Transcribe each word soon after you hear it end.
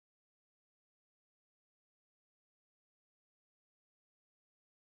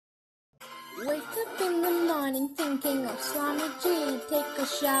Wake up in the morning thinking of Swamiji, take a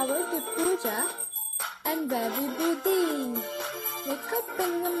shower, do puja, and wear Vibhuti. Wake up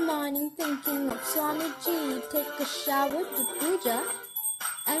in the morning thinking of Swamiji, take a shower, do puja,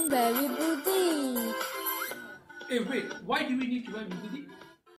 and wear Vibhuti. Hey, wait, why do we need to wear Vibhuti?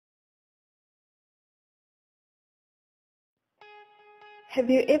 Have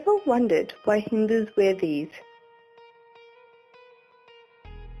you ever wondered why Hindus wear these?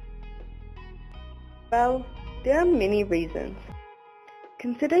 Well, there are many reasons.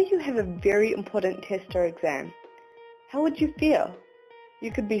 Consider you have a very important test or exam. How would you feel?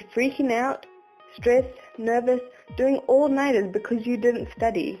 You could be freaking out, stressed, nervous, doing all-nighters because you didn't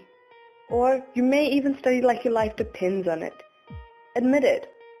study. Or you may even study like your life depends on it. Admit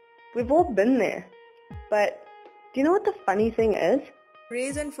it. We've all been there. But do you know what the funny thing is?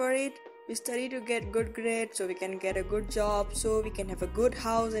 Reason for it, we study to get good grades so we can get a good job, so we can have a good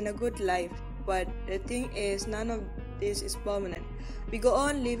house and a good life. But the thing is, none of this is permanent. We go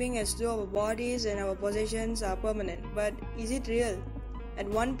on living as though our bodies and our possessions are permanent. But is it real? At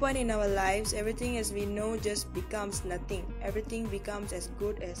one point in our lives, everything as we know just becomes nothing. Everything becomes as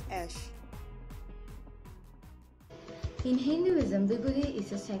good as ash. In Hinduism, Vibhuti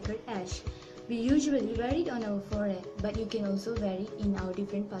is a sacred ash. We usually wear it on our forehead, but you can also wear it in our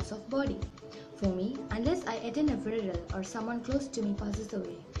different parts of body. For me, unless I attend a funeral or someone close to me passes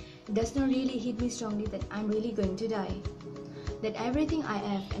away, it does not really hit me strongly that I'm really going to die. That everything I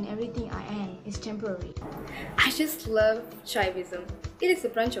have and everything I am is temporary. I just love Shaivism. It is a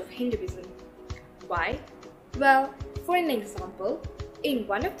branch of Hinduism. Why? Well, for an example, in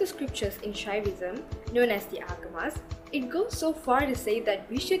one of the scriptures in Shaivism, known as the Agamas, it goes so far to say that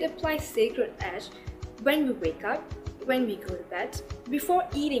we should apply sacred ash when we wake up, when we go to bed, before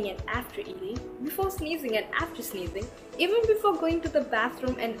eating and after eating, before sneezing and after sneezing, even before going to the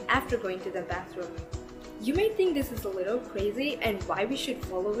bathroom and after going to the bathroom. You may think this is a little crazy and why we should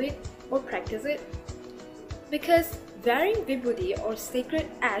follow it or practice it. Because wearing Vibhuti or sacred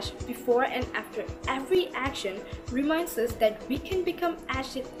ash before and after every action reminds us that we can become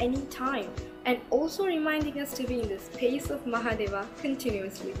ash at any time, and also reminding us to be in the space of Mahadeva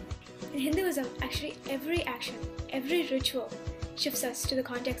continuously. In Hinduism, actually every action, every ritual shifts us to the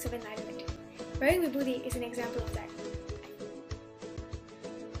context of enlightenment. Wearing Vibhuti is an example of that.